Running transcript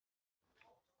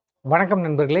வணக்கம்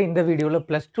நண்பர்களே, இந்த வீடியோவில்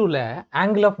 +2ல்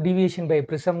ஆங்கிள் ஆஃப் டிவியேஷன் பை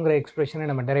ப்ரிசம்ங்கிற எக்ஸ்பிரஷனை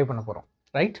நம்ம டெரைவ் பண்ண போகிறோம்.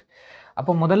 ரைட்?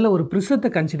 அப்போ முதல்ல ஒரு ப்ரிசத்தை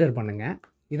கன்சிடர் பண்ணுங்கள்.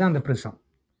 இதுதான் அந்த ப்ரிசம்.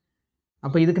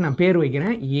 அப்போ இதுக்கு நான் பேர்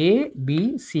வைக்கிறேன்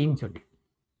ஏபிசின்னு சொல்லி.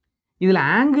 இதில்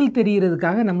ஆங்கிள்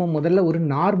தெரிகிறதுக்காக நம்ம முதல்ல ஒரு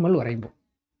நார்மல் வரைவோம்.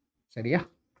 சரியா?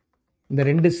 இந்த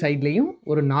ரெண்டு சைட்லேயும்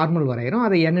ஒரு நார்மல் வரைகிறோம்.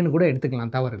 அதை என்னன்னு கூட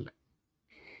எடுத்துக்கலாம், தவறில்லை.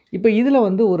 இப்போ இதில்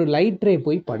வந்து ஒரு லைட் ரே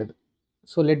போய் படுது.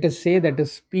 So let us say that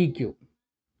is PQ.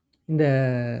 இந்த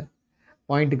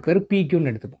பாயிண்ட்டுக்கு பேர் PQன்னு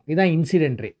எடுத்துப்போம். இதுதான்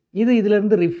இன்சிடென்ட் ரே. இது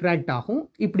இதிலேருந்து ரிஃப்ராக்ட் ஆகும்,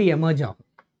 இப்படி எமர்ஜ் ஆகும்.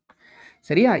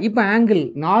 சரியா? இப்போ ஆங்கிள்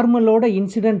நார்மலோட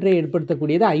இன்சிடென்ட் ரே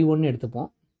ஏற்படுத்தக்கூடியது I1 எடுத்துப்போம்.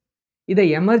 இதை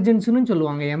எமர்ஜென்ஸ்னு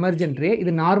சொல்லுவாங்க, எமர்ஜென்ட் ரே.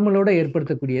 இது நார்மலோட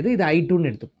ஏற்படுத்தக்கூடியது, இது I2ன்னு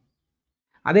எடுத்துப்போம்.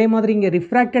 அதே மாதிரி இங்கே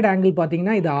ரிஃப்ராக்டட் ஆங்கிள்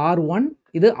பார்த்தீங்கன்னா இது R1,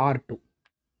 இது R2.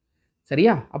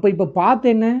 சரியா? அப்போ இப்போ பார்த்து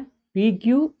என்ன,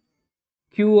 PQ,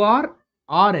 QR,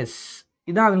 RS.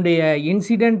 இதான் அதனுடைய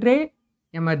இன்சிடென்ட் ரே,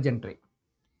 எமர்ஜென்ட் ரே.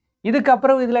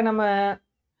 இதுக்கப்புறம் இதில் நம்ம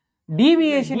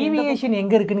டீவியேஷன்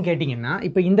எங்கே இருக்குதுன்னு கேட்டிங்கன்னா,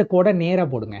 இப்போ இந்த கோடை நேராக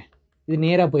போடுங்க. இது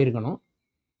நேராக போயிருக்கணும்.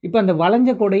 இப்போ அந்த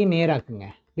வளைஞ்ச கோடையும் நேராக்குங்க,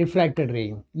 ரிஃப்ராக்டட்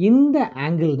ரேயும். இந்த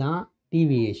ஆங்கிள் தான்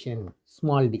டீவியேஷன்,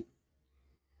 ஸ்மால் டி.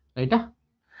 ரைட்டா?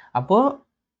 அப்போது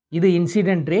இது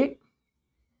இன்சிடென்ட் ரே,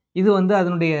 இது வந்து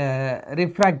அதனுடைய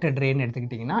ரிஃப்ராக்டட் ரேன்னு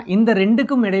எடுத்துக்கிட்டிங்கன்னா, இந்த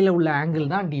ரெண்டுக்கும் இடையில் உள்ள ஆங்கிள்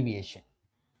தான் டீவியேஷன்.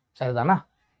 சரிதானா?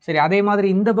 சரி, அதே மாதிரி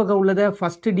இந்த பக்கம் உள்ளதை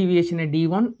ஃபஸ்ட்டு டிவியேஷனை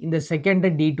D1, இந்த செகண்டை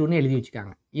D2ன்னு எழுதி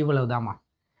வச்சுக்காங்க. இவ்வளவு தாம்மா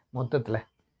மொத்தத்தில்.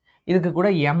 இதுக்கு கூட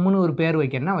எம்னு ஒரு பேர்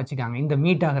வைக்கணும்னா வச்சுக்காங்க, இந்த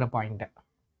மீட் ஆகிற பாயிண்ட்டை.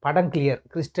 படம் கிளியர்,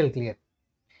 கிறிஸ்டல் கிளியர்.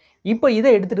 இப்போ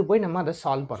இதை எடுத்துகிட்டு போய் நம்ம அதை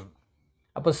சால்வ் பண்ணணும்.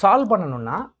 அப்போ சால்வ்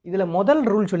பண்ணணும்னா இதில் முதல்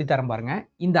ரூல் சொல்லித்தரேன் பாருங்கள்.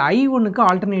 இந்த I1க்கு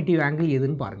ஆல்டர்னேட்டிவ் ஆங்கிள்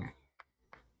எதுன்னு பாருங்கள்.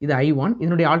 இது I1,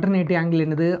 இதனுடைய ஆல்டர்னேட்டிவ் ஆங்கிள்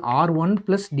என்னது, R1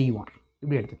 + D1.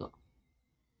 இப்படி எடுத்துக்கலாம்.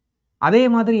 அதே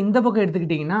மாதிரி இந்த பக்கம்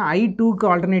எடுத்துக்கிட்டிங்கன்னா I2க்கு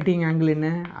ஆல்டர்னேட்டிங் ஆங்கிள் என்ன,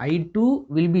 I2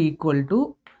 will be equal to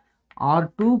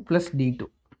R2 + D2.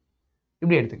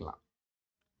 இப்படி எடுத்துக்கலாம்.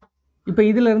 இப்போ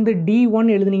இதிலேருந்து D1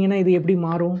 எழுதுனீங்கன்னா இது எப்படி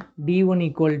மாறும், D1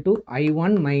 =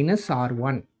 I1 -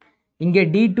 R1. இங்கே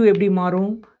D2 எப்படி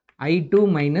மாறும், I2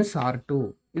 - R2.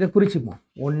 இதை குறிச்சிப்போம்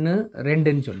 1,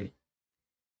 2ன்னு சொல்லி.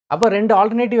 அப்போ ரெண்டு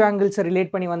ஆல்டர்னேட்டிவ் ஆங்கிள்ஸை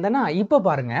ரிலேட் பண்ணி வந்தேன்னா, இப்போ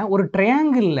பாருங்கள், ஒரு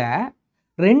ட்ரையாங்கிளில்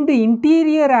ரெண்டு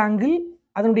இன்டீரியர் ஆங்கிள்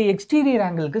அதனுடைய எக்ஸ்டீரியர்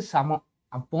ஆங்கிளுக்கு சமம்.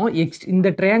 அப்போ இந்த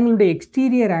ட்ரையாங்கிளுடைய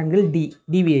எக்ஸ்டீரியர் ஆங்கிள்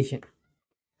டீவியேஷன்.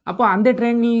 அப்போ அந்த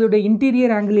ட்ரையாங்கிளுடைய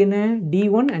இன்டீரியர் ஆங்கிள் என்ன,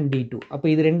 D1 and D2. அப்போ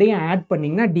இது ரெண்டையும் ஆட்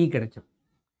பண்ணிங்கன்னா D கிடைக்கும்.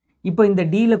 இப்போ இந்த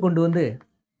Dயில் கொண்டு வந்து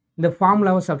இந்த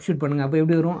ஃபார்முலாவை சப்ஸ்டியூட் பண்ணுங்கள். அப்போ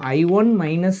எப்படி வரும், I1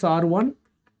 - R1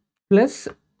 +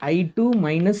 I2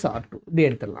 - R2. இப்படி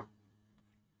எடுத்துடலாம்.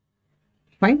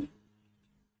 ஃபைன்,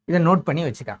 இதை நோட் பண்ணி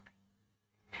வச்சுக்காங்க.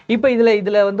 இப்போ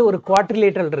இதில் வந்து ஒரு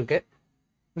குவாட்ரிலேட்டரல் இருக்குது.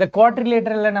 இந்த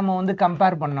குவாட்ரிலேட்டரில் நம்ம வந்து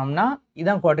கம்பேர் பண்ணோம்னா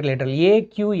இதுதான் குவாட்ரிலேட்டரல்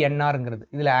AQNRங்கிறது.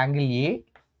 இதில் angle A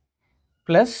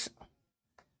plus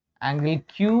angle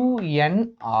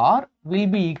QNR will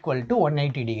be equal to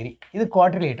 180 degree. இது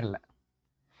குவாட்ரிலேட்டரில்.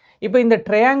 இப்போ இந்த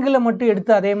ட்ரையாங்கிளை மட்டும்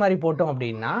எடுத்து அதே மாதிரி போட்டோம்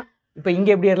அப்படின்னா, இப்போ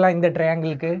இங்கே எப்படி வரலாம், இந்த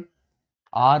ட்ரையாங்கிளுக்கு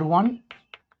R1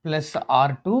 +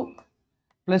 R2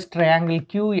 plus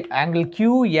angle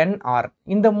QNR.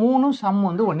 இந்த மூணும் சம்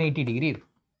வந்து 180 டிகிரி இருக்குது.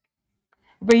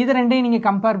 இப்போ இது ரெண்டையும் நீங்கள்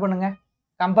கம்பேர் பண்ணுங்கள்.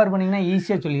 கம்பேர் பண்ணிங்கன்னா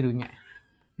ஈஸியாக சொல்லிடுவீங்க.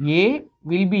 A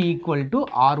will be equal to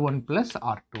R1 +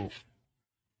 R2.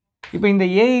 இப்போ இந்த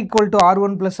A =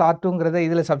 R1 + R2ங்கிறத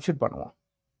இதில் சப்ஸ்டியூட் பண்ணுவோம்.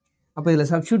 அப்போ இதில்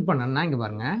சப்ஸ்டியூட் பண்ணோம்னா இங்கே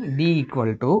பாருங்கள், D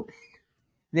 =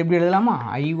 இது எப்படி எழுதலாமா,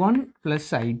 I1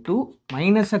 + I2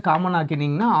 மைனஸை காமன்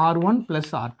ஆக்கினீங்கன்னா R1 +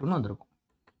 R2ன்னு வந்திருக்கும்.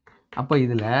 அப்போ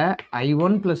இதில்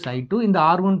I1 + I2, இந்த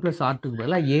R1 + R2க்கு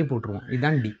பதிலாக A போட்டுருவோம்.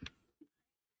 இதுதான் D.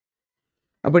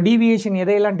 அப்போ டீவியேஷன்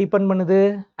எதையெல்லாம் டிபெண்ட் பண்ணுது,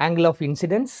 angle of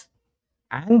incidence,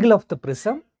 angle of the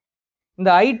prism. இந்த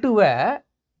I2வை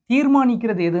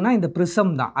தீர்மானிக்கிறது எதுனா இந்த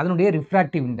ப்ரிசம் தான், அதனுடைய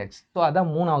ரிஃப்ராக்டிவ் இண்டெக்ஸ். ஸோ அதான்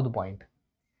மூணாவது பாயிண்ட்.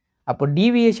 அப்போ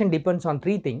deviation depends on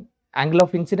 3 things: angle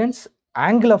of incidence,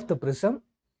 angle of the prism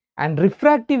and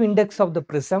refractive index of the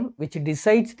prism which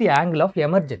decides the angle of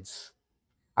emergence.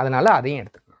 அதனால் அதையும்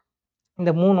எடுத்துக்கலாம்.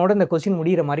 இந்த மூணோட இந்த கொஸ்டின்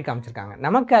முடிகிற மாதிரி காமிச்சிருக்காங்க.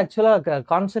 நமக்கு ஆக்சுவலாக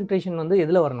கான்சன்ட்ரேஷன் வந்து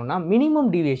எதில் வரணும்னா மினிமம்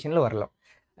டீவியேஷனில் வரலாம்.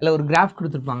 அதில் ஒரு கிராஃப்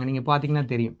கொடுத்துருப்பாங்க, நீங்கள் பார்த்தீங்கன்னா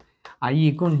தெரியும்.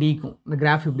 ஐக்கும் டிக்கும் இந்த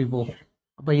கிராஃப் இப்படி போகும்.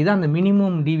 அப்போ இதான் அந்த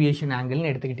மினிமம் டீவியேஷன் ஆங்கிள்னு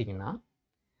எடுத்துக்கிட்டிங்கன்னா,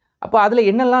 அப்போ அதில்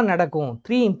என்னெல்லாம் நடக்கும்,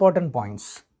 3 இம்பார்ட்டன்ட் பாயிண்ட்ஸ்.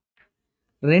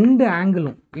 ரெண்டு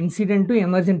ஆங்கிளும், இன்சிடென்ட்டும்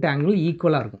எமர்ஜென்ட் ஆங்கிளும்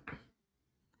ஈக்குவலாக இருக்கும்.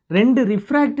 ரெண்டு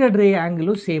ரிஃப்ராக்டட் ரே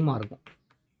ஆங்கிளும் சேமாக இருக்கும்.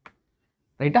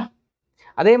 ரைட்டா?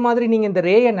 அதே மாதிரி நீங்கள் இந்த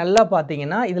ரேயை நல்லா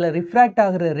பார்த்தீங்கன்னா, இதில் ரிஃப்ராக்ட்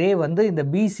ஆகிற ரே வந்து இந்த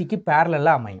BCக்கு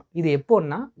பேரலாக அமையும். இது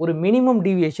எப்போன்னா ஒரு மினிமம்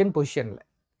டீவியேஷன் பொசிஷனில்.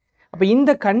 அப்போ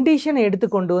இந்த கண்டிஷனை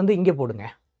எடுத்துக்கொண்டு வந்து இங்கே போடுங்க.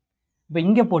 இப்போ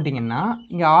இங்கே போட்டிங்கன்னா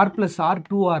இங்கே R + R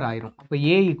 2R ஆயிரும். அப்போ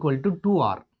A =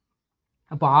 2R.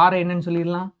 அப்போ R என்னன்னு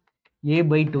சொல்லிடலாம்,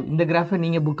 a/2. இந்த கிராஃபை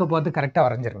நீங்கள் புக்கை பார்த்து கரெக்டாக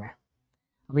வரைஞ்சிருங்க.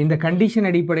 அப்போ இந்த கண்டிஷன்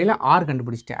அடிப்படையில் ஆர்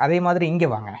கண்டுபிடிச்சிட்டேன். அதே மாதிரி இங்கே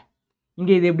வாங்க.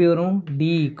 இங்கே இது எப்படி வரும்? d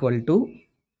 =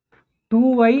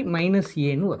 2y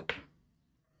 - aன்னு வரும்.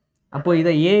 அப்போ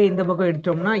இதை a இந்த பக்கம்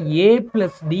எடுத்தோம்னா a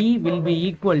 + d will be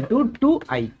equal to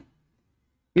 2i.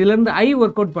 இதுலேருந்து i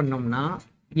ஒர்க் அவுட் பண்ணோம்னா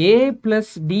a +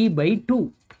 d/2.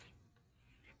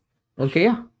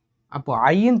 ஓகேயா? அப்போ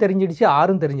ஐயும் தெரிஞ்சிடுச்சு,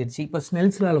 ஆரும் தெரிஞ்சிடுச்சு. இப்போ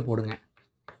ஸ்னெல்ஸ் லால போடுங்க.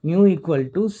 μ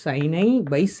 = sin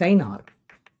i/sin r.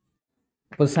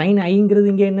 இப்போ sin iங்கிறது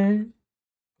இங்கே என்ன?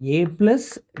 a +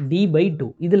 d/2.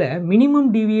 இதில் மினிமம்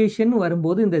டீவியேஷன்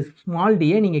வரும்போது இந்த ஸ்மால்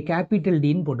டியை நீங்கள் கேபிட்டல்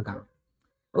டின்னு போட்டுக்காங்க.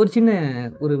 ஒரு சின்ன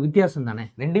ஒரு வித்தியாசம் தானே,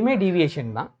 ரெண்டுமே டீவியேஷன்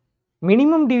தான்.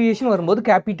 மினிமம் டீவியேஷன் வரும்போது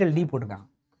கேபிட்டல் டி போட்டுக்காங்க.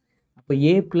 அப்போ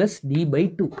a +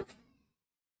 d/2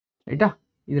 ரைட்டா?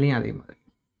 இதுலேயும் அதே மாதிரி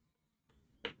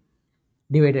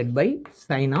divided by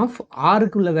sign of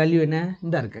ஆருக்குள்ள value என்ன?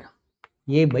 இந்த இருக்கு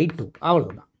a/2.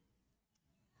 அவ்வளோதான்.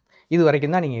 இது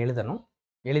வரைக்கும் தான் நீங்கள் எழுதணும்.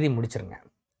 எழுதி முடிச்சிருங்க.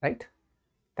 ரைட்?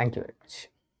 Thank you very much.